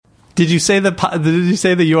Did you say the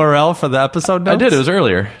URL for the episode notes? I did. It was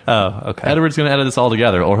earlier. Oh, okay. Edward's going to edit this all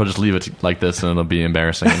together, or he'll just leave it like this, and it'll be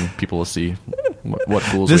embarrassing, and people will see what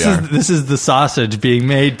fools we are. This is the sausage being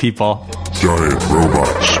made, people. Giant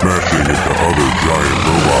robots smashing into other giant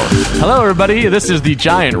robots. Hello, everybody. This is the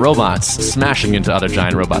Giant Robots Smashing into Other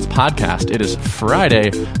Giant Robots podcast. It is Friday,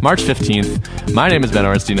 March 15th. My name is Ben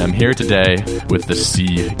Ornstein. I'm here today with the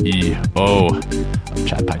CEO of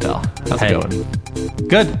Chad Pytel. How's it going?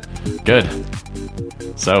 Good.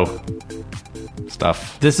 So,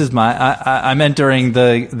 stuff. This is I'm entering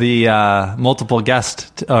the multiple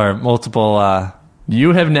guest or multiple.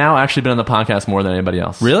 You have now actually been on the podcast more than anybody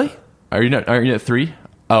else. Really? Are you at 3?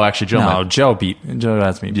 Oh, actually, Joe. No, Joe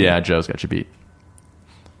has me beat. Yeah, Joe's got you beat.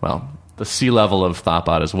 Well, the C level of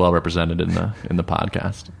Thoughtbot is well represented in the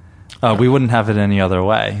podcast. We wouldn't have it any other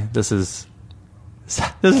way. This is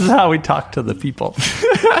how we talk to the people, to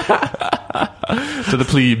the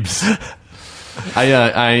plebes.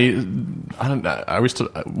 I don't know. Are we still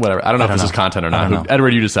whatever? I don't know if this is content or not.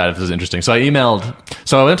 Edward, you decide if this is interesting. So I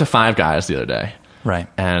went to Five Guys the other day, right?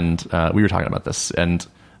 And we were talking about this, and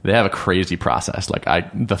they have a crazy process. Like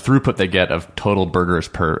the throughput they get of total burgers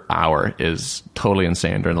per hour is totally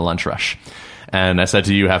insane during the lunch rush. And I said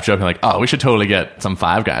to you, half joking, like, "Oh, we should totally get some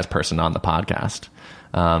Five Guys person on the podcast."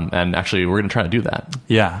 And actually, we're going to try to do that.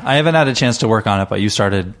 Yeah, I haven't had a chance to work on it, but you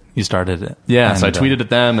started it. Yeah, so I tweeted at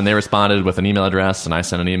them, and they responded with an email address, and I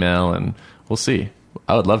sent an email, and we'll see.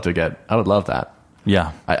 I would love that.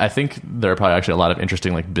 Yeah, I think there are probably actually a lot of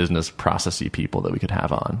interesting like business processy people that we could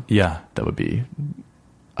have on. Yeah, that would be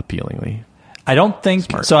appealingly. I don't think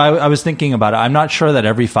smart. so. I was thinking about it. I'm not sure that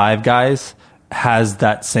every Five Guys has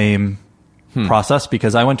that same process,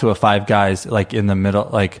 because I went to a Five Guys like in the middle,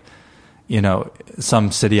 like, you know,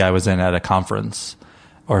 some city I was in at a conference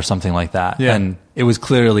or something like that. Yeah. And it was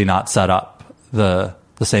clearly not set up the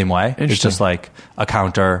same way. It's just like a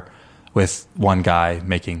counter with one guy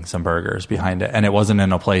making some burgers behind it. And it wasn't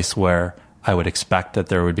in a place where I would expect that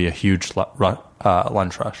there would be a huge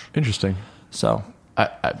lunch rush. Interesting. So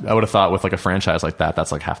I would have thought with like a franchise like that,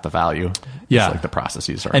 that's like half the value. Yeah. It's like the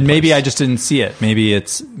processes are. And maybe I just didn't see it. Maybe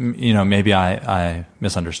it's, you know, maybe I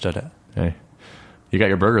misunderstood it. Hey, you got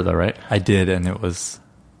your burger though, right? I did, and it was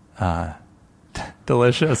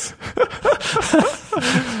delicious.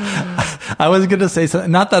 I was going to say something,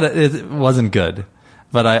 not that it wasn't good,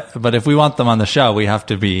 but if we want them on the show, we have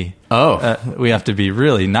to be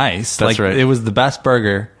really nice. That's right. It was the best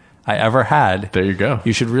burger I ever had. There you go.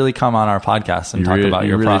 You should really come on our podcast and talk about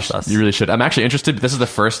your process. You really should. I'm actually interested. This is the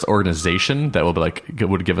first organization that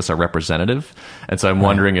would give us a representative, and so I'm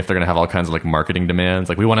wondering if they're going to have all kinds of like marketing demands.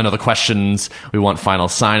 Like, we want to know the questions, we want final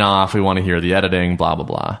sign off, we want to hear the editing, blah blah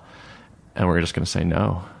blah, and we're just going to say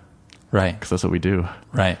no, right? Because that's what we do.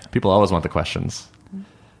 Right. People always want the questions.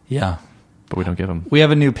 Yeah. But we don't give them. We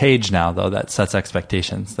have a new page now, though, that sets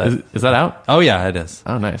expectations. Is that out? Oh, yeah, it is.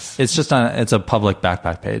 Oh, nice. It's just it's a public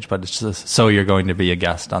backpack page, but it's just so you're going to be a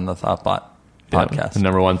guest on the Thoughtbot podcast. And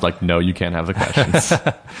number one's like, no, you can't have the questions.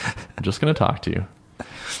 I'm just going to talk to you.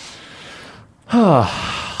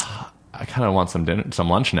 I kind of want some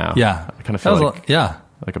lunch now. Yeah. I kind of feel like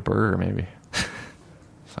like a burger, maybe.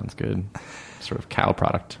 Sounds good. Sort of cow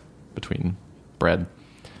product between bread.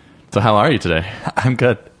 So how are you today? I'm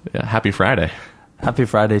good. Yeah, happy Friday. Happy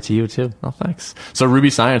Friday to you, too. Oh, thanks. So Ruby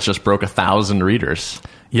Science just broke 1,000 readers.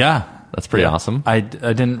 Yeah. That's pretty awesome. I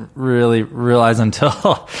didn't really realize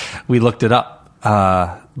until we looked it up.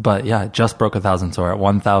 But yeah, it just broke 1,000. So we're at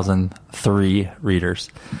 1,003 readers.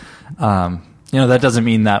 You know, that doesn't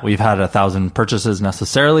mean that we've had 1,000 purchases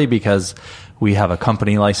necessarily, because we have a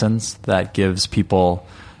company license that gives people,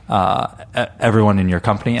 everyone in your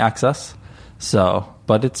company access. So,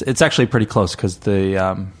 but it's actually pretty close, because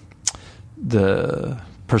the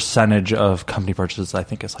percentage of company purchases, I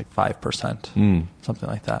think, is like 5%, something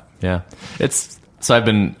like that. Yeah, so I've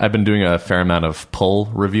been doing a fair amount of pull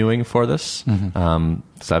reviewing for this.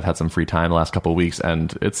 So I've had some free time the last couple of weeks,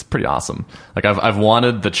 and it's pretty awesome. Like I've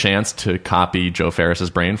wanted the chance to copy Joe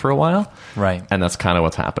Ferris's brain for a while, right? And that's kind of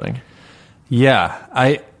what's happening. Yeah,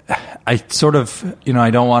 I sort of, you know,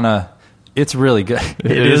 I don't want to. It's really good.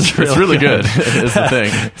 It's really good. Is the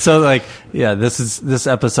thing. So, like, yeah, this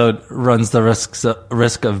episode runs the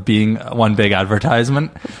risk of being one big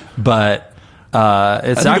advertisement, but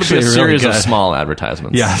it's actually a really series good. of small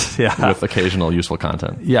advertisements. Yes, yeah, with occasional useful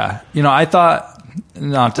content. Yeah, you know, I thought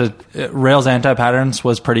Rails Anti-Patterns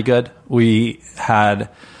was pretty good. We had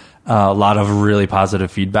a lot of really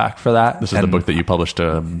positive feedback for that. This is the book that you published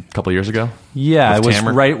a couple of years ago? Yeah, it was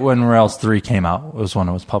Tammer? right when Rails 3 came out. It was when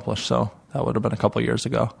it was published, so that would have been a couple of years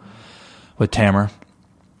ago with Tammer.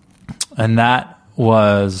 And that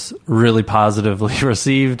was really positively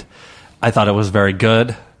received. I thought it was very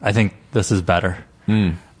good. I think this is better.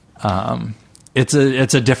 It's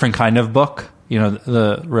a different kind of book. You know,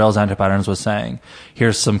 the Rails Anti-Patterns was saying,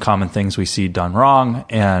 here's some common things we see done wrong,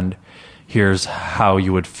 and here's how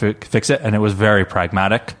you would fix it. And it was very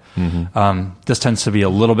pragmatic. This tends to be a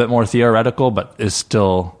little bit more theoretical, but is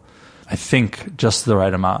still, I think, just the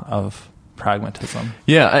right amount of pragmatism.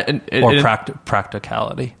 Yeah,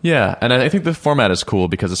 Practicality. Yeah, and I think the format is cool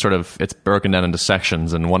because it's broken down into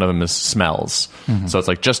sections, and one of them is smells. So it's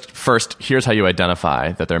like, just first, here's how you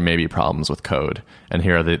identify that there may be problems with code, and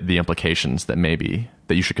here are the implications that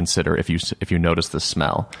you should consider if you notice this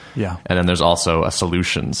smell. Yeah. And then there's also a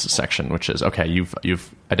solutions section, which is, okay,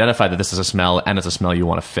 you've identified that this is a smell, and it's a smell you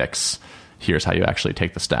want to fix. Here's how you actually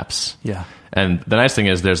take the steps. Yeah. And the nice thing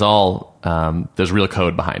is there's real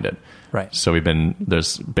code behind it. Right. So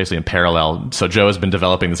there's basically in parallel. So Joe has been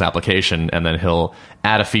developing this application, and then he'll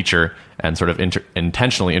add a feature and sort of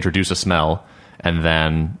intentionally introduce a smell, and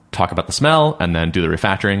then talk about the smell, and then do the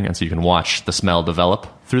refactoring. And so you can watch the smell develop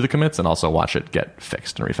through the commits, and also watch it get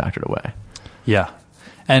fixed and refactored away. Yeah.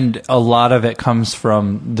 And a lot of it comes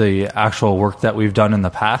from the actual work that we've done in the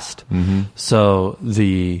past. So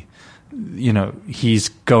he's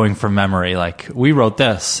going from memory, like, we wrote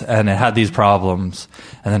this and it had these problems,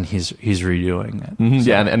 and then he's redoing it. So.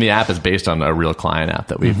 Yeah, and the app is based on a real client app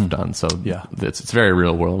that we've done. So yeah, it's very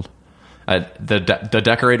real world. The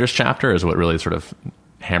decorators chapter is what really sort of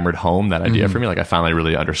hammered home that idea for me. Like, I finally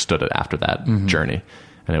really understood it after that journey,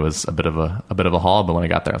 and it was a bit of a haul. But when I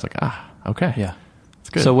got there, I was like, okay, yeah, it's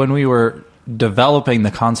good. So when we were developing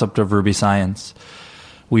the concept of Ruby Science,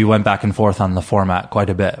 we went back and forth on the format quite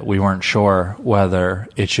a bit. We weren't sure whether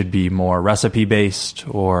it should be more recipe-based,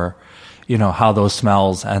 or, how those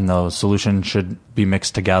smells and those solutions should be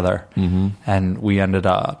mixed together. And we ended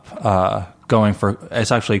up going for,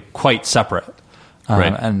 it's actually quite separate.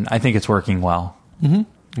 Right. And I think it's working well.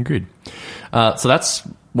 Agreed. So that's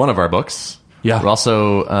one of our books. Yeah. We're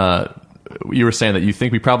also, you were saying that you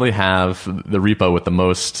think we probably have the repo with the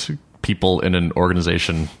most people in an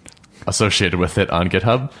organization associated with it on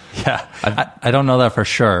GitHub. Yeah. I don't know that for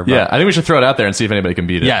sure. But yeah, I think we should throw it out there and see if anybody can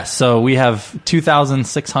beat it. Yeah, so we have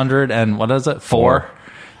 2,600 and what is it? Four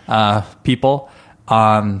people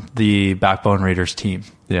on the Backbone Readers team.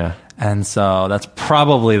 Yeah. And so that's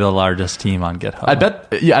probably the largest team on GitHub. I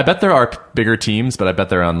bet there are bigger teams, but I bet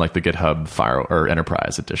they're on like the GitHub Fire or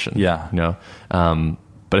Enterprise edition. Yeah.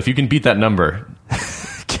 But if you can beat that number,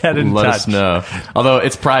 get in let touch. us know. Although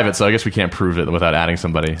it's private, so I guess we can't prove it without adding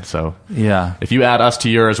somebody. So yeah, if you add us to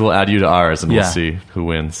yours, we'll add you to ours, and we'll Yeah. see who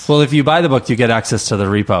wins. Well, if you buy the book, you get access to the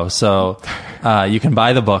repo. So you can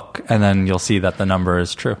buy the book, and then you'll see that the number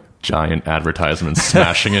is true. Giant advertisements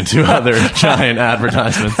smashing into other giant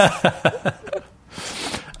advertisements.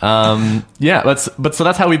 But so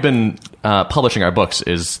that's how we've been publishing our books.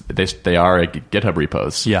 Is they are GitHub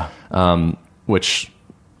repos. Yeah. Which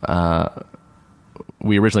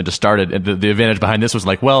we originally just started. The advantage behind this was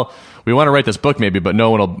like, well, we want to write this book maybe, but no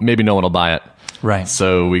one will buy it. Right.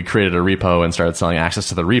 So we created a repo and started selling access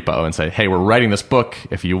to the repo and say, hey, we're writing this book.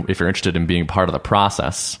 If you're interested in being part of the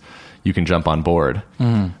process, you can jump on board.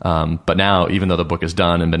 But now, even though the book is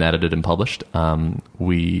done and been edited and published,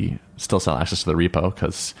 we still sell access to the repo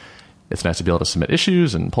because it's nice to be able to submit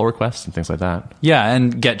issues and pull requests and things like that. Yeah,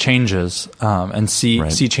 and get changes and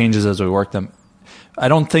see changes as we work them. I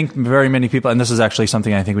don't think very many people, and this is actually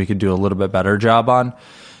something I think we could do a little bit better job on.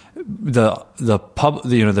 The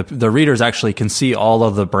readers actually can see all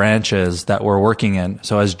of the branches that we're working in.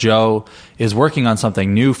 So as Joe is working on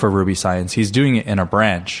something new for Ruby Science, he's doing it in a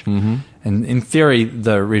branch. And in theory,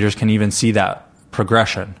 the readers can even see that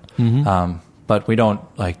progression. But we don't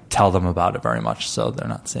tell them about it very much, so they're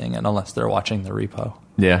not seeing it unless they're watching the repo.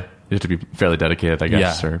 Yeah, you have to be fairly dedicated, I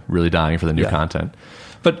guess, or really dying for the new content.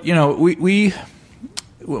 But we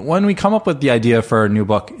when we come up with the idea for a new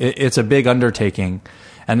book, it's a big undertaking.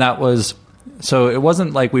 And that was, so it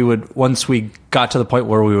wasn't like we would, once we got to the point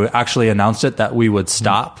where we actually announced it, that we would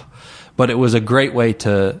stop. But it was a great way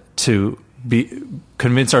to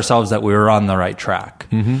convince ourselves that we were on the right track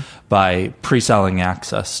by pre-selling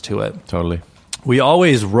access to it. Totally. We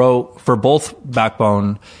always wrote, for both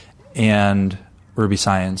Backbone and Ruby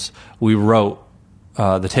Science, we wrote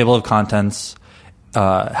the table of contents,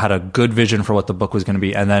 had a good vision for what the book was going to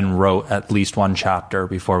be, and then wrote at least one chapter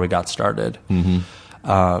before we got started.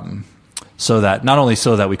 So that not only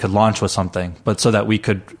so that we could launch with something, but so that we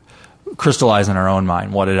could crystallize in our own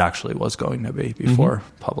mind what it actually was going to be before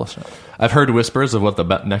publishing it. I've heard whispers of what the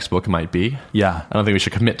next book might be. Yeah. I don't think we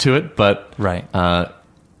should commit to it, but right.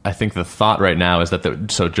 I think the thought right now is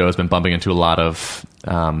that so Joe's been bumping into a lot of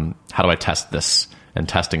how do I test this and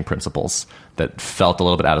testing principles that felt a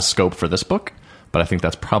little bit out of scope for this book, but I think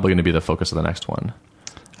that's probably going to be the focus of the next one.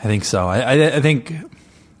 I think so. I think,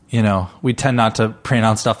 we tend not to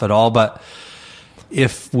pre-announce stuff at all, but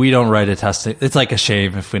if we don't write a testing, it's like a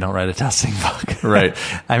shame if we don't write a testing book. Right.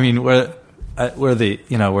 I mean, we're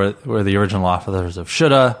the original authors of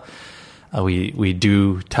Shoulda. We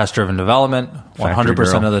do test-driven development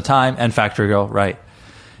 100% of the time, and Factory Girl, right?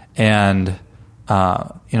 And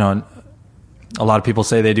a lot of people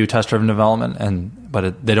say they do test-driven development,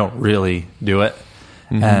 but they don't really do it.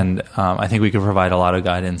 Mm-hmm. And I think we could provide a lot of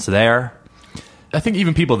guidance there. I think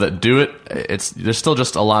even people that do it, there's still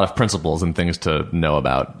just a lot of principles and things to know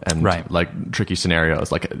about, and like tricky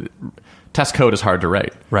scenarios. Like test code is hard to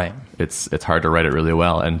write. Right. It's hard to write it really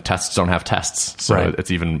well, and tests don't have tests, so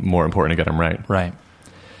it's even more important to get them right. Right.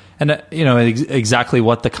 And exactly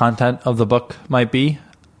what the content of the book might be,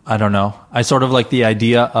 I don't know. I sort of like the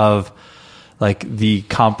idea of like the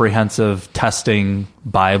comprehensive testing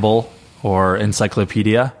Bible or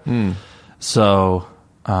encyclopedia. So,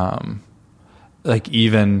 maybe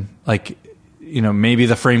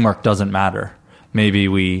the framework doesn't matter. Maybe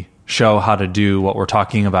we show how to do what we're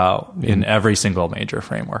talking about in every single major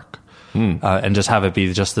framework. And just have it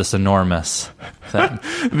be just this enormous thing.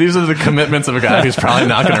 These are the commitments of a guy who's probably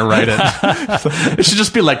not going to write it. It should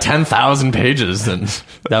just be like 10,000 pages. And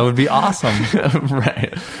that would be awesome.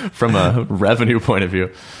 Right. From a revenue point of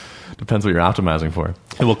view. Depends what you're optimizing for.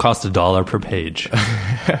 It will cost $1 per page.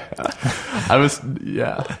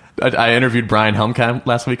 I interviewed Brian Helmkamp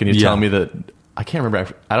last week, and he's telling me that, I can't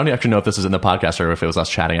remember, I don't actually know if this is in the podcast or if it was us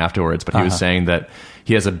chatting afterwards, but he was saying that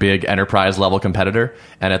he has a big enterprise level competitor,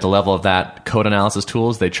 and at the level of that code analysis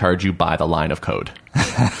tools, they charge you by the line of code.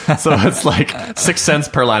 So it's like 6 cents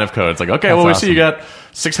per line of code. It's like, okay, that's we see you got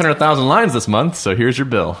 600,000 lines this month, so here's your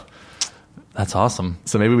bill. That's awesome.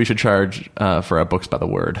 So maybe we should charge for our books by the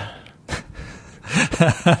word.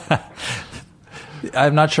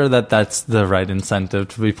 I'm not sure that that's the right incentive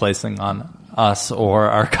to be placing on us or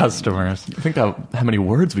our customers. I think how many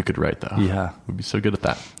words we could write, though. Yeah. We'd be so good at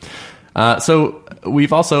that. So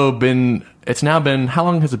we've also been, how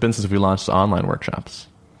long has it been since we launched online workshops?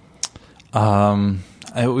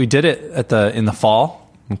 We did it in the fall.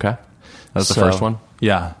 Okay. That was the first one?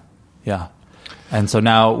 Yeah. Yeah. And so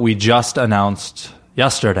now we just announced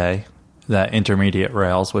yesterday that Intermediate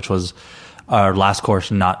Rails, which was our last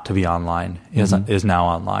course not to be online, is now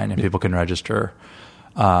online, and people can register.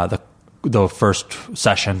 The first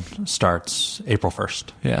session starts April 1st.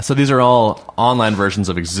 Yeah, so these are all online versions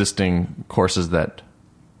of existing courses that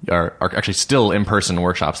are actually still in-person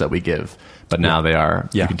workshops that we give, but now they are,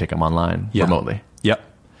 you can take them online remotely. Yep.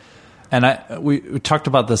 And we talked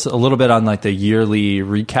about this a little bit on like the yearly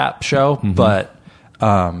recap show, but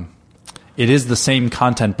it is the same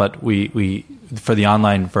content, but we for the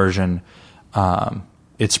online version,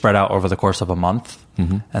 it's spread out over the course of a month.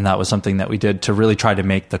 And that was something that we did to really try to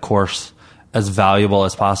make the course as valuable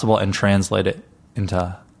as possible and translate it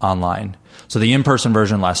into online. So the in-person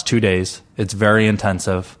version lasts 2 days. It's very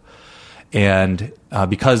intensive. And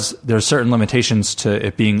because there's certain limitations to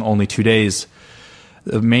it being only 2 days,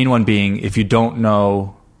 the main one being if you don't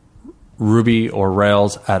know Ruby or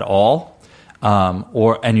Rails at all,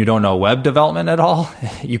 and you don't know web development at all,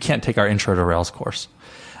 you can't take our Intro to Rails course.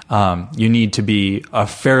 You need to be a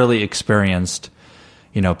fairly experienced,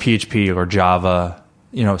 PHP or Java,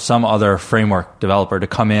 some other framework developer to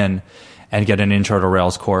come in and get an Intro to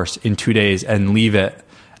Rails course in 2 days and leave it,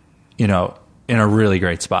 in a really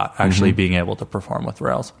great spot, actually being able to perform with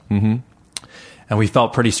Rails. And we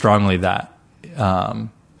felt pretty strongly that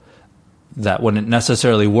that wouldn't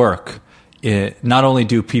necessarily work. Not only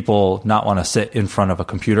do people not want to sit in front of a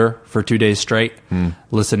computer for 2 days straight,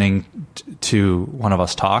 listening to one of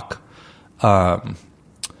us talk,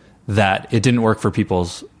 that it didn't work for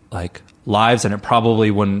people's lives, and it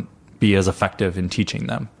probably wouldn't be as effective in teaching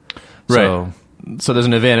them. Right. So there's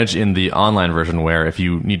an advantage in the online version where if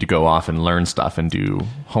you need to go off and learn stuff and do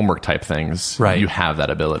homework type things, you have that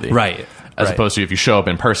ability. Right. As opposed to if you show up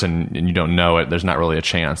in person and you don't know it, there's not really a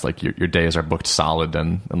chance. Your days are booked solid,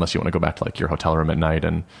 and unless you want to go back to your hotel room at night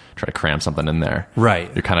and try to cram something in there. Right.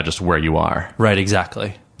 You're kind of just where you are. Right,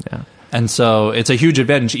 exactly. Yeah. And so it's a huge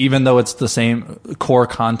advantage, even though it's the same core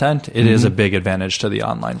content, it is a big advantage to the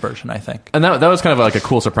online version, I think. And that was kind of a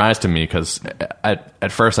cool surprise to me, because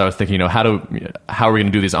at first I was thinking, how are we going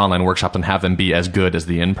to do these online workshops and have them be as good as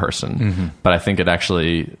the in-person? But I think it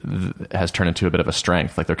actually has turned into a bit of a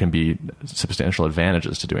strength. There can be substantial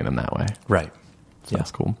advantages to doing them that way. Right. So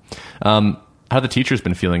that's cool. How have the teachers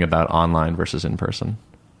been feeling about online versus in-person?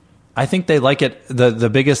 I think they like it. The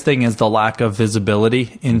biggest thing is the lack of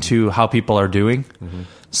visibility into how people are doing.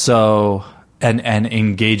 So, and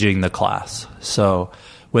engaging the class. So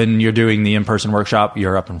when you're doing the in-person workshop,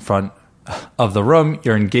 you're up in front of the room,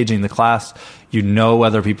 you're engaging the class, you know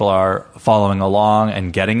whether people are following along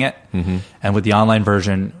and getting it. And with the online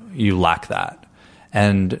version, you lack that.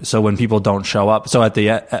 And so when people don't show up, so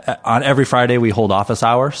on every Friday we hold office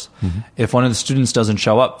hours. If one of the students doesn't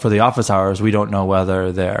show up for the office hours, we don't know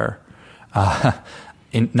whether they're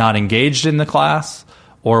not engaged in the class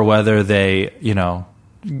or whether they,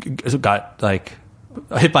 got like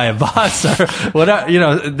hit by a bus or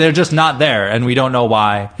whatever. They're just not there, and we don't know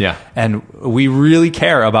why. Yeah. And we really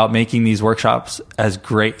care about making these workshops as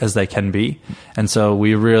great as they can be, and so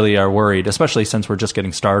we really are worried, especially since we're just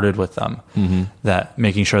getting started with them, that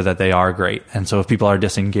making sure that they are great. And so if people are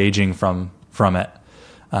disengaging from it,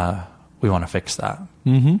 we want to fix that.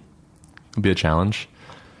 It'll be a challenge.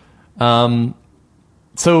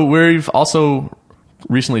 So we've also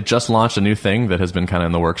recently just launched a new thing that has been kind of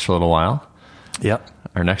in the works for a little while. Yep.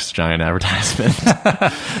 Our next giant advertisement.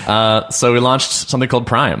 So we launched something called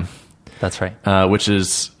Prime. That's right. Which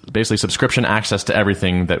is basically subscription access to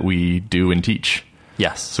everything that we do and teach.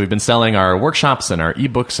 Yes. So we've been selling our workshops and our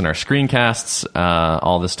ebooks and our screencasts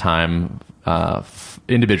all this time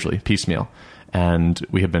individually, piecemeal. And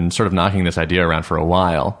we have been sort of knocking this idea around for a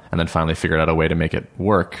while and then finally figured out a way to make it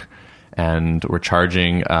work. And we're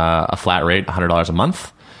charging a flat rate, $100 a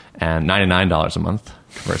month, and $99 a month,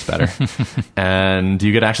 where it's better. And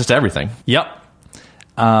you get access to everything. Yep.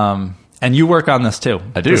 And you work on this too.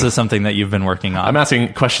 I do. This is something that you've been working on. I'm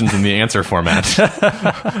asking questions in the answer format.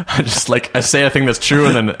 I just I say a thing that's true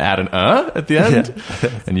and then add an at the end,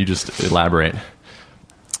 and you just elaborate.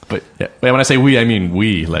 But when I say we, I mean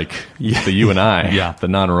we, like the you and I, the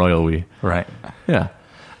non-royal we. Right. Yeah.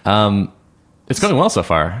 It's going well so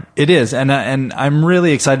far. It is, and I'm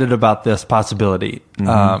really excited about this possibility.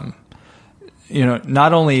 Not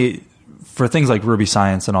only for things like Ruby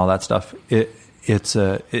Science and all that stuff, it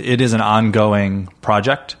is an ongoing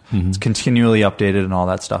project. It's continually updated and all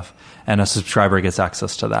that stuff, and a subscriber gets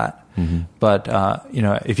access to that. But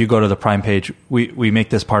if you go to the Prime page, we make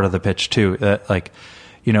this part of the pitch too. That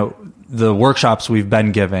the workshops we've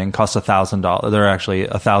been giving cost $1,000. They're actually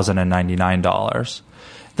 $1,099.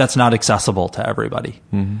 That's not accessible to everybody.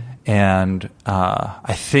 And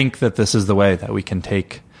I think that this is the way that we can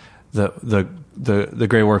take the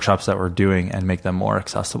great workshops that we're doing and make them more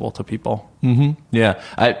accessible to people. Yeah.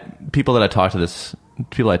 People that I talk to this,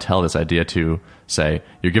 people I tell this idea to say,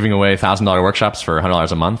 you're giving away $1,000 workshops for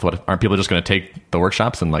 $100 a month. Aren't people just going to take the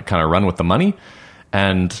workshops and kind of run with the money?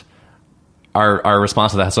 And our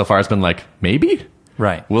response to that so far has been maybe.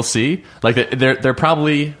 Right. We'll see. There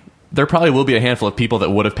probably will be a handful of people that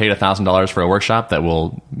would have paid $1,000 for a workshop that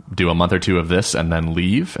will do a month or two of this and then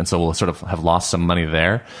leave. And so we'll sort of have lost some money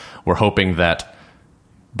there. We're hoping that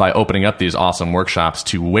by opening up these awesome workshops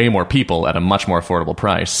to way more people at a much more affordable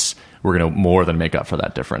price, we're going to more than make up for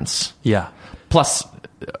that difference. Yeah. Plus,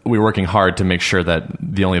 we're working hard to make sure that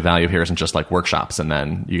the only value here isn't just workshops and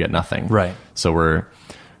then you get nothing. Right. So we're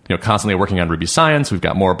constantly working on Ruby Science. We've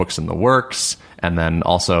got more books in the works. And then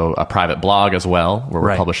also a private blog as well, where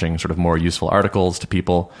we're publishing sort of more useful articles to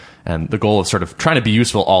people. And the goal is sort of trying to be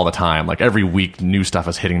useful all the time. Every week, new stuff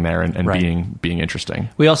is hitting there and being interesting.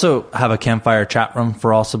 We also have a Campfire chat room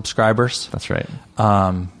for all subscribers. That's right.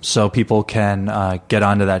 So people can get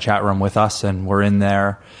onto that chat room with us, and we're in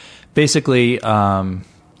there basically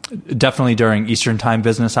definitely during Eastern Time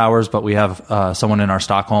business hours, but we have someone in our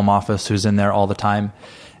Stockholm office who's in there all the time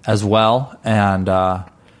as well.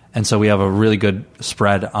 And so we have a really good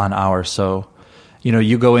spread on hours. So,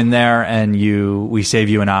 you go in there and we save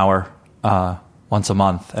you an hour once a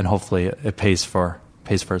month, and hopefully it pays for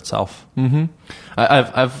itself.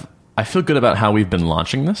 I feel good about how we've been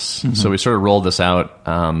launching this. So we sort of rolled this out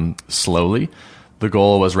slowly. The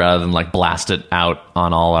goal was, rather than blast it out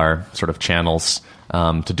on all our sort of channels,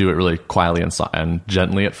 to do it really quietly and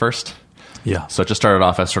gently at first. Yeah. So it just started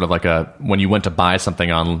off as sort of when you went to buy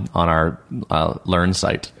something on our Learn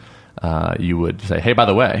site, you would say, hey, by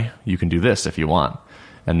the way, you can do this if you want.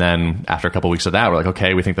 And then after a couple of weeks of that, we're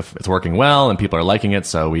okay, we think it's working well and people are liking it.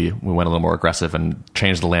 So we went a little more aggressive and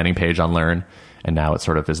changed the landing page on Learn. And now it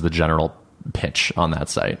sort of is the general pitch on that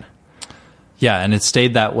site. Yeah, and it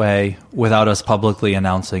stayed that way without us publicly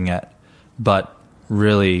announcing it, but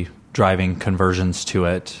really driving conversions to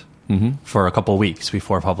it for a couple of weeks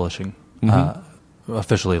before publishing.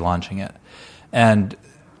 Officially launching it. And,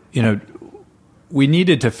 we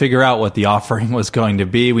needed to figure out what the offering was going to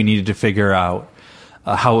be. We needed to figure out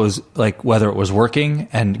how it was like, whether it was working,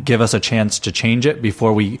 and give us a chance to change it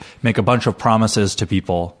before we make a bunch of promises to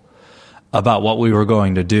people about what we were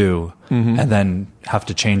going to do and then have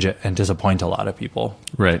to change it and disappoint a lot of people.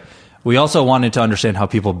 Right. We also wanted to understand how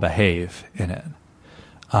people behave in it.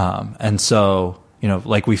 And so,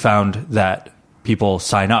 like we found that people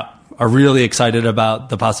sign up, are really excited about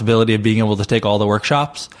the possibility of being able to take all the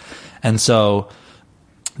workshops. And so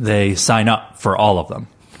they sign up for all of them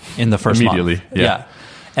in the first immediately. month. Yeah.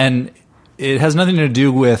 And it has nothing to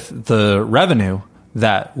do with the revenue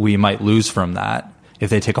that we might lose from that if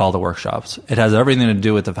they take all the workshops. It has everything to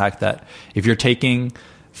do with the fact that if you're taking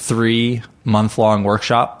 3 month-long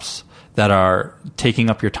workshops that are taking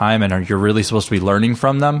up your time and you're really supposed to be learning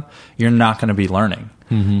from them, you're not going to be learning.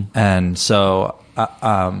 And so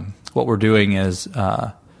what we're doing is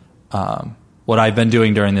what I've been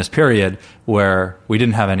doing during this period where we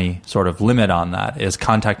didn't have any sort of limit on that is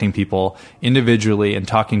contacting people individually and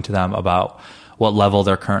talking to them about what level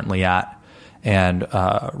they're currently at and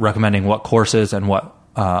recommending what courses and what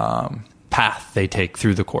path they take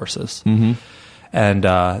through the courses. And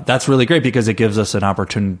that's really great because it gives us an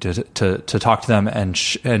opportunity to talk to them and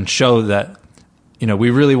show that,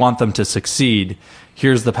 we really want them to succeed.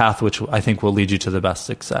 Here's the path which I think will lead you to the best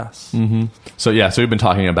success. So we've been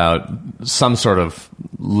talking about some sort of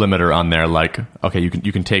limiter on there, like, okay,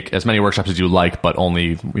 you can take as many workshops as you like, but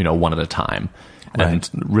only, one at a time. And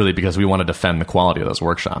really because we want to defend the quality of those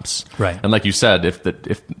workshops. Right. And like you said, if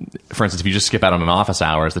for instance, if you just skip out on an office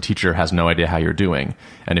hours, the teacher has no idea how you're doing.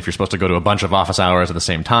 And if you're supposed to go to a bunch of office hours at the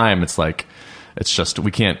same time, it's like, it's just,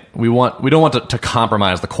 we don't want to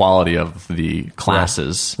compromise the quality of the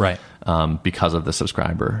classes. Right. Because of the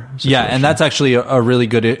subscriber situation. Yeah. And that's actually a really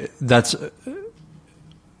good, some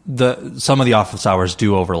of the office hours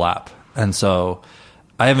do overlap. And so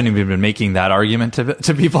I haven't even been making that argument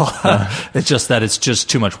to people. It's just that it's just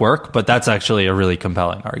too much work, but that's actually a really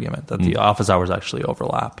compelling argument that the office hours actually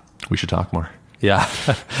overlap. We should talk more. Yeah.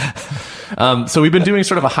 So we've been doing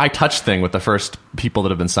sort of a high touch thing with the first people that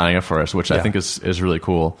have been signing up for us, which I think is really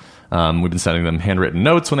cool. We've been sending them handwritten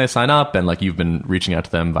notes when they sign up, and like you've been reaching out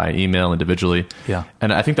to them via email individually. Yeah.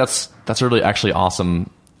 And I think that's a really actually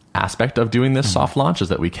awesome aspect of doing this soft launch is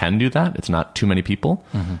that we can do that. It's not too many people.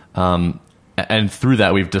 And through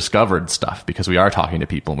that, we've discovered stuff because we are talking to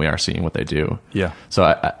people and we are seeing what they do. Yeah. So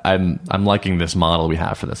I'm liking this model we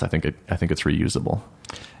have for this. I think it's reusable.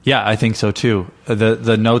 Yeah, I think so too.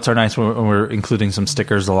 The notes are nice when we're including some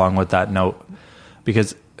stickers along with that note,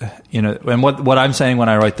 because and what I'm saying when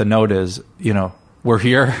I write the note is, we're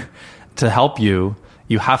here to help you.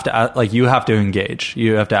 You have to engage.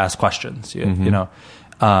 You have to ask questions. And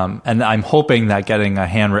I'm hoping that getting a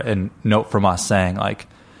handwritten note from us saying like,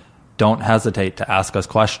 don't hesitate to ask us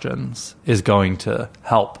questions is going to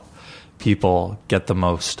help people get the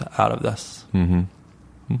most out of this.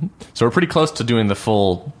 So we're pretty close to doing the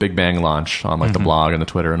full Big Bang launch on like the blog and the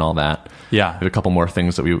Twitter and all that. Yeah. We have a couple more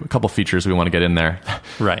things a couple features we want to get in there.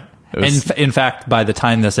 Right. In fact, by the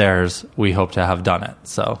time this airs, we hope to have done it.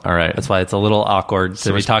 So all right. That's why it's a little awkward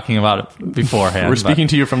to be talking about it beforehand. We're speaking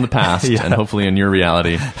to you from the past, Yeah. and hopefully in your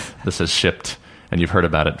reality, this has shipped and you've heard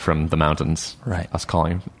about it from the mountains. Right. Us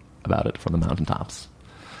calling about it from the mountaintops.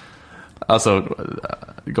 Also,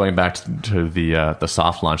 going back to the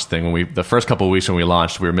soft launch thing, the first couple of weeks when we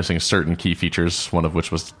launched, we were missing certain key features, one of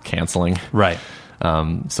which was canceling. Right.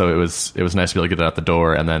 So it was nice to be able to get it out the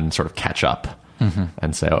door and then sort of catch up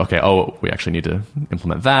and say, okay, we actually need to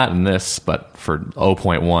implement that and this, but for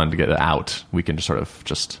 0.1 to get it out, we can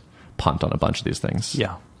just punt on a bunch of these things.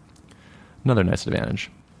 Yeah. Another nice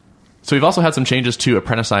advantage. So we've also had some changes to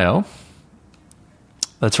Apprentice.io.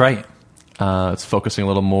 That's right. It's focusing a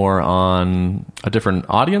little more on a different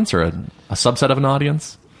audience or a subset of an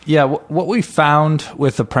audience. Yeah, what we found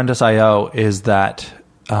with Apprentice.io is that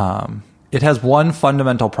it has one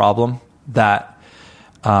fundamental problem that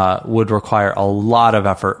would require a lot of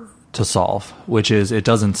effort to solve, which is it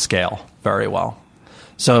doesn't scale very well.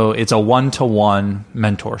 So it's a one-to-one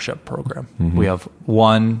mentorship program. We have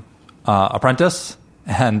one apprentice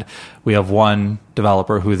and we have one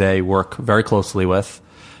developer who they work very closely with,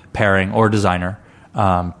 pairing, or designer,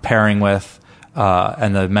 pairing with,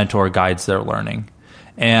 and the mentor guides their learning.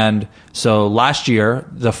 And so last year,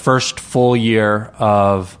 the first full year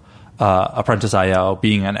of Apprentice.io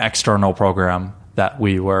being an external program that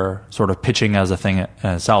we were sort of pitching as a thing in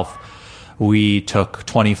itself, we took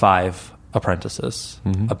 25 apprentices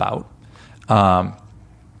and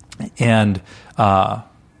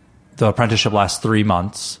the apprenticeship lasts 3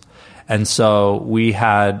 months. And so we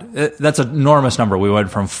had, that's an enormous number. We went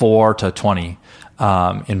from 4 to 20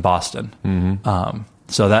 in Boston.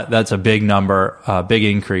 So that's a big number, big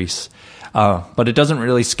increase. But it doesn't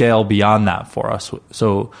really scale beyond that for us.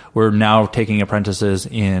 So we're now taking apprentices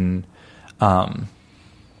in San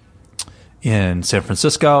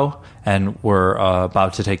Francisco, and we're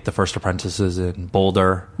about to take the first apprentices in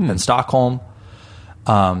Boulder and Stockholm.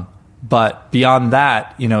 But beyond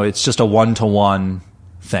that, it's just a one-to-one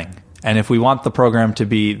thing. And if we want the program to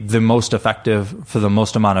be the most effective for the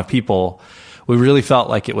most amount of people, we really felt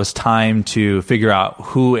like it was time to figure out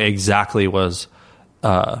who exactly was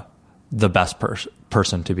the best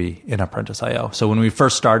person to be in Apprentice.io. So when we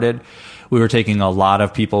first started, we were taking a lot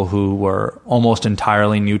of people who were almost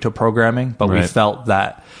entirely new to programming, but we felt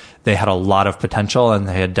that they had a lot of potential and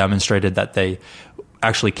they had demonstrated that they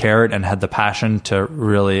actually cared and had the passion to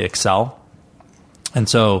really excel. And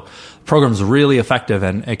so the program's really effective,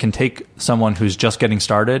 and it can take someone who's just getting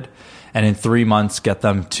started and in 3 months get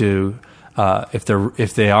them to,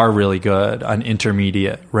 if they are really good, an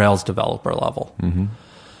intermediate Rails developer level.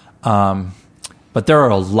 But there are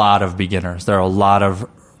a lot of beginners. There are a lot of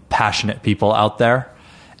passionate people out there,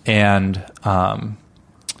 and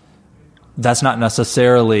that's not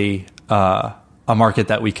necessarily a market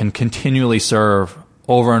that we can continually serve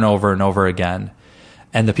over and over and over again.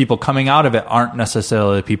 And the people coming out of it aren't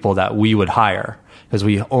necessarily the people that we would hire, because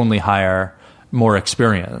we only hire more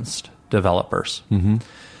experienced developers.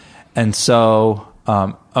 And so,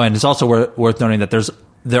 and it's also worth noting that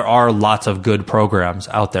there are lots of good programs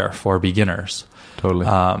out there for beginners. Totally.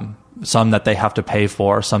 Some that they have to pay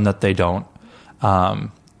for, some that they don't.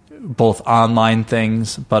 Both online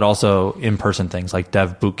things, but also in-person things like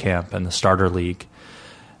Dev Bootcamp and the Starter League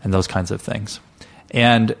and those kinds of things.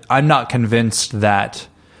 And I'm not convinced that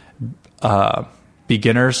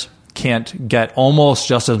beginners can't get almost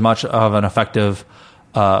just as much of an effective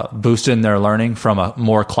boost in their learning from a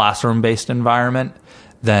more classroom-based environment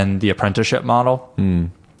than the apprenticeship model.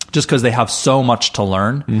 Just because they have so much to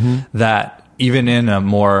learn that even in a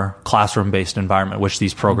more classroom-based environment, which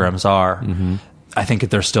these programs are, I think that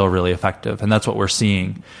they're still really effective. And that's what we're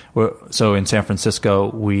seeing. So in San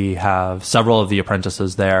Francisco, we have several of the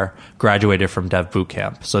apprentices there graduated from Dev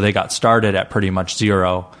Bootcamp. So they got started at pretty much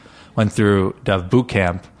zero, went through Dev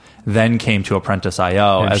Bootcamp, then came to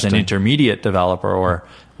Apprentice.io as an intermediate developer, or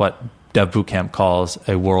what Dev Bootcamp calls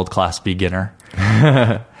a world-class beginner.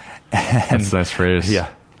 That's a nice phrase. Yeah.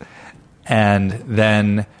 And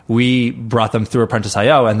then we brought them through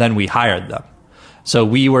Apprentice.io, and then we hired them. So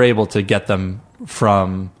we were able to get them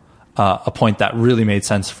from a point that really made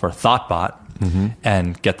sense for Thoughtbot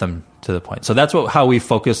and get them to the point. So that's how we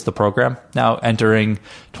focused the program. Now entering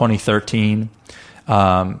 2013,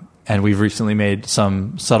 and we've recently made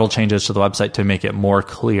some subtle changes to the website to make it more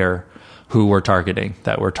clear who we're targeting,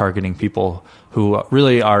 that we're targeting people who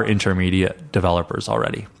really are intermediate developers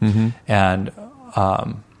already. And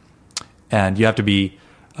you have to be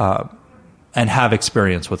and have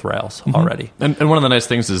experience with Rails already. And one of the nice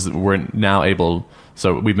things is that we're now able,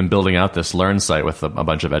 so we've been building out this Learn site with a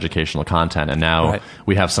bunch of educational content, and now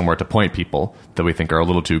we have somewhere to point people that we think are a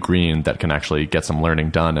little too green that can actually get some learning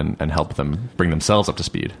done and help them bring themselves up to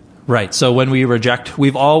speed. Right. So when we rejected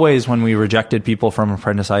people from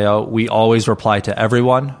Apprentice.io, we always reply to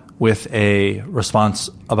everyone with a response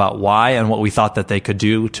about why and what we thought that they could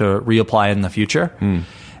do to reapply in the future.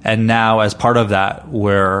 And now, as part of that,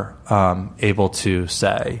 we're able to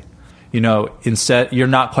say, instead, you're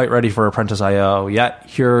not quite ready for Apprentice.io yet.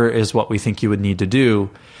 Here is what we think you would need to do.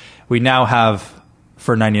 We now have,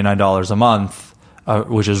 for $99 a month,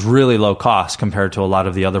 which is really low cost compared to a lot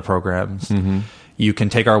of the other programs, you can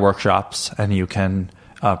take our workshops and you can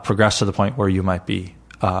progress to the point where you might be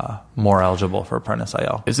more eligible for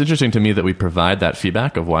Apprentice.io. It's interesting to me that we provide that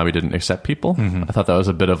feedback of why we didn't accept people. I thought that was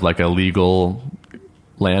a bit of like a legal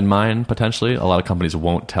landmine, potentially. A lot of companies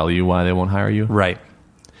won't tell you why they won't hire you. Right.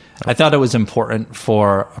 I thought it was important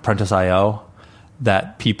for Apprentice.io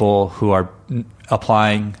that people who are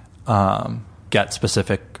applying get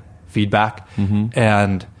specific feedback.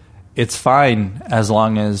 And it's fine as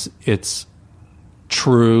long as it's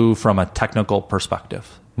true from a technical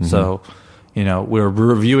perspective. So, we're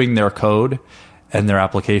reviewing their code and their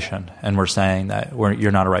application, and we're saying that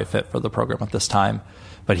you're not a right fit for the program at this time.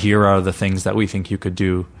 But here are the things that we think you could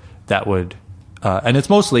do that would, and it's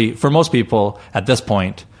mostly, for most people at this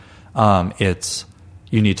point, it's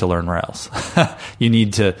you need to learn Rails. you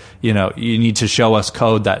need to show us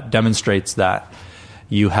code that demonstrates that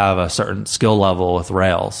you have a certain skill level with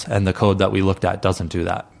Rails, and the code that we looked at doesn't do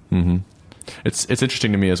that. It's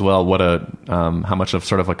interesting to me as well how much of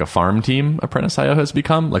sort of like a farm team Apprentice.io has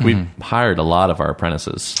become. Like we've hired a lot of our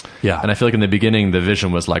apprentices. Yeah. And I feel like in the beginning the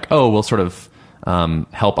vision was like, oh, we'll sort of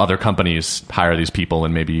help other companies hire these people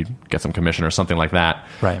and maybe get some commission or something like that.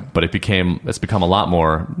 Right. But it's become a lot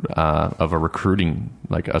more of a recruiting,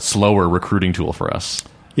 like a slower recruiting tool for us.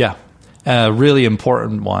 Yeah, a really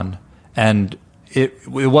important one. And it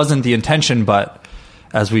wasn't the intention, but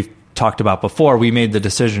as we've talked about before, we made the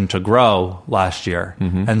decision to grow last year.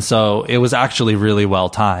 And so it was actually really well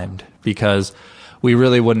timed, because we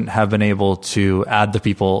really wouldn't have been able to add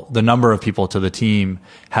the number of people to the team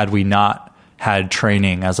had we not had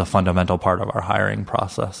training as a fundamental part of our hiring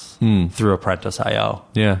process through Apprentice.io.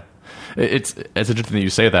 Yeah. It's interesting that you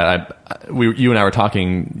say that. You and I were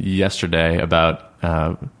talking yesterday about,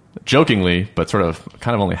 jokingly, but sort of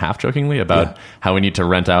kind of only half jokingly, about how we need to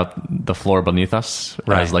rent out the floor beneath us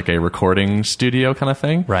as like a recording studio kind of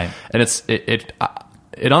thing. Right. And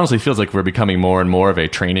it honestly feels like we're becoming more and more of a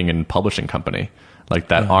training and publishing company. Like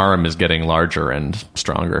that arm is getting larger and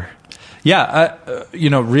stronger. Yeah.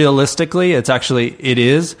 Realistically, it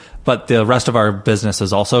is, but the rest of our business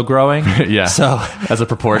is also growing. Yeah. So as a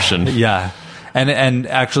proportion. Yeah. And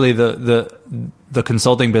actually the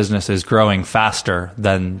consulting business is growing faster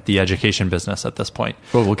than the education business at this point.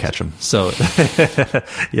 Well, we'll catch them. So,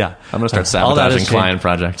 yeah. I'm going to start sabotaging client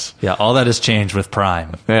projects. Yeah, all that has changed with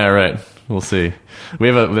Prime. Yeah, right. We'll see. We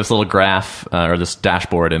have this little graph or this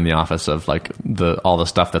dashboard in the office of like all the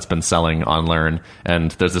stuff that's been selling on Learn,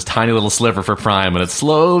 and there's this tiny little sliver for Prime, and it's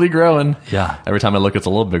slowly growing. Yeah. Every time I look, it's a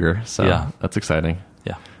little bigger. So that's exciting.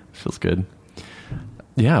 Yeah. Feels good.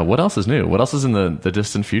 Yeah. What else is new? What else is in the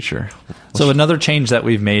distant future? So another change that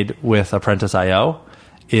we've made with Apprentice.io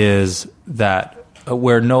is that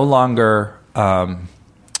we're no longer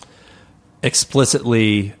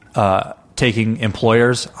explicitly taking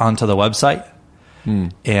employers onto the website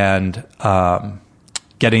and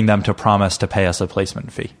getting them to promise to pay us a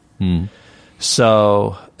placement fee.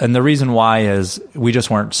 So, and the reason why is we just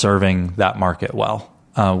weren't serving that market well.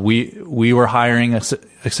 We were hiring a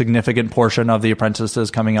significant portion of the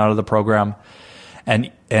apprentices coming out of the program,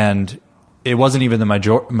 and it wasn't even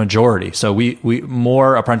the majority. So we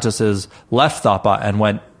more apprentices left Thoughtbot and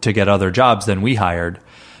went to get other jobs than we hired,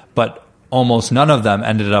 but almost none of them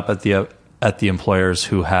ended up at the employers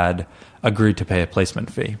who had agreed to pay a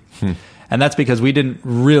placement fee. And that's because we didn't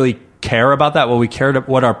really care about that.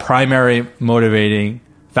 What our primary motivating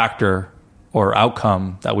factor or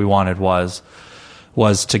outcome that we wanted was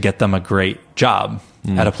to get them a great job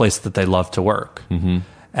at a place that they love to work.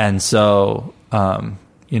 And so,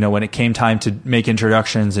 when it came time to make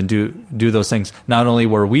introductions and do those things, not only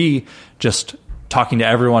were we just talking to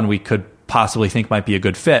everyone we could possibly think might be a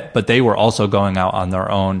good fit, but they were also going out on their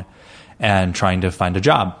own and trying to find a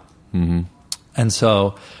job. And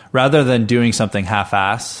so rather than doing something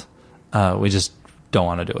half-ass, we just don't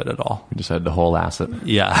want to do it at all. We just had the whole asset.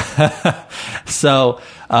 Yeah. So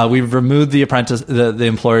we've removed the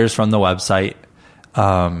employers from the website,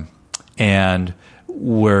 and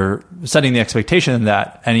we're setting the expectation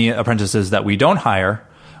that any apprentices that we don't hire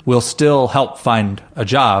will still help find a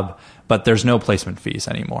job, but there's no placement fees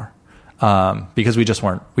anymore, because we just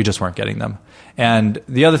weren't getting them. And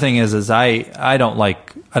the other thing is I don't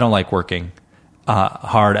like working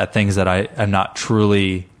hard at things that I am not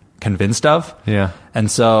truly convinced of. Yeah. And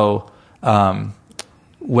so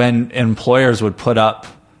when employers would put up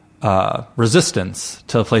resistance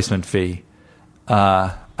to a placement fee,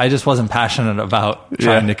 I just wasn't passionate about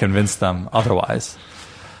trying to convince them otherwise.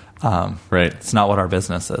 Right. It's not what our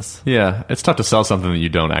business is. Yeah. It's tough to sell something that you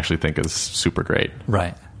don't actually think is super great.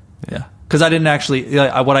 Right. Yeah. Because I didn't actually,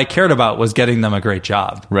 what I cared about was getting them a great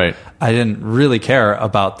job. Right. I didn't really care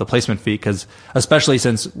about the placement fee, because especially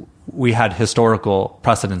since we had historical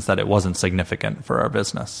precedents that it wasn't significant for our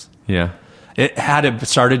business. Yeah. Had it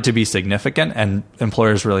started to be significant and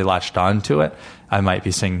employers really latched on to it, I might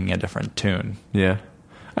be singing a different tune. Yeah.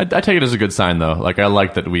 I take it as a good sign, though. Like, I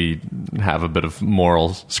like that we have a bit of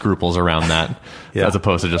moral scruples around that, as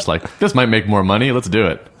opposed to just like, this might make more money, let's do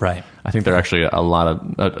it. Right. I think there are actually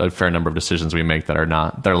a fair number of decisions we make that are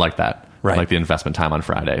like that. Right. Like the investment time on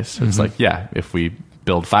Fridays. It's like, if we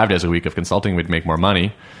build 5 days a week of consulting, we'd make more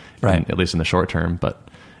money, right? At least in the short term. But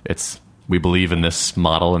we believe in this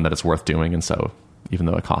model and that it's worth doing, and so even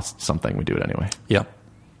though it costs something, we do it anyway. Yep.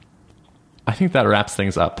 I think that wraps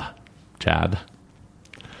things up, Chad.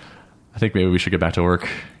 I think maybe we should get back to work.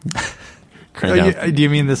 Do you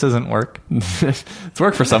mean this isn't work? It's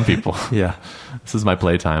work for some people. Yeah. This is my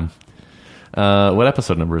playtime. What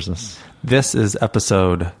episode number is this? This is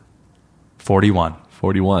episode 41.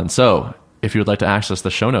 41. So if you would like to access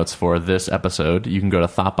the show notes for this episode, you can go to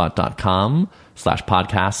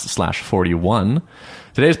thoughtbot.com/podcast/41.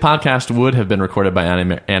 Today's podcast would have been recorded by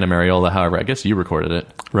Anna Mariola. However, I guess you recorded it.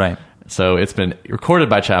 Right. So it's been recorded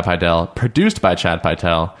by Chad Pydell, produced by Chad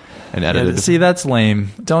Pydell, and edited. See, that's lame.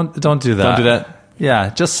 Don't do that. Don't do that? Yeah,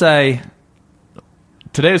 just say...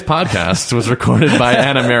 Today's podcast was recorded by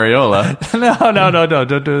Anna Mariola. No,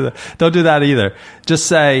 don't do that. Don't do that either. Just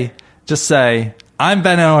say, I'm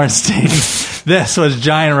Ben Orenstein. This was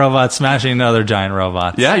giant robots smashing another giant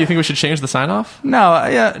robot. Yeah, you think we should change the sign-off? No,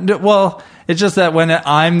 yeah, well, it's just that when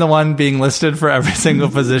I'm the one being listed for every single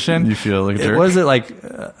position, You feel like a jerk? Was it like,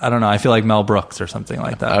 I don't know, I feel like Mel Brooks or something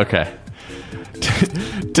like that. Okay.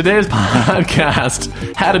 Today's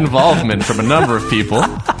podcast had involvement from a number of people.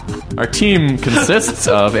 Our team consists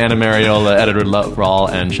of Anna Mariola, Editor Rawl,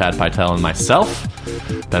 and Chad Pydell, and myself,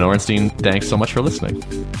 Ben Orenstein. Thanks so much for listening.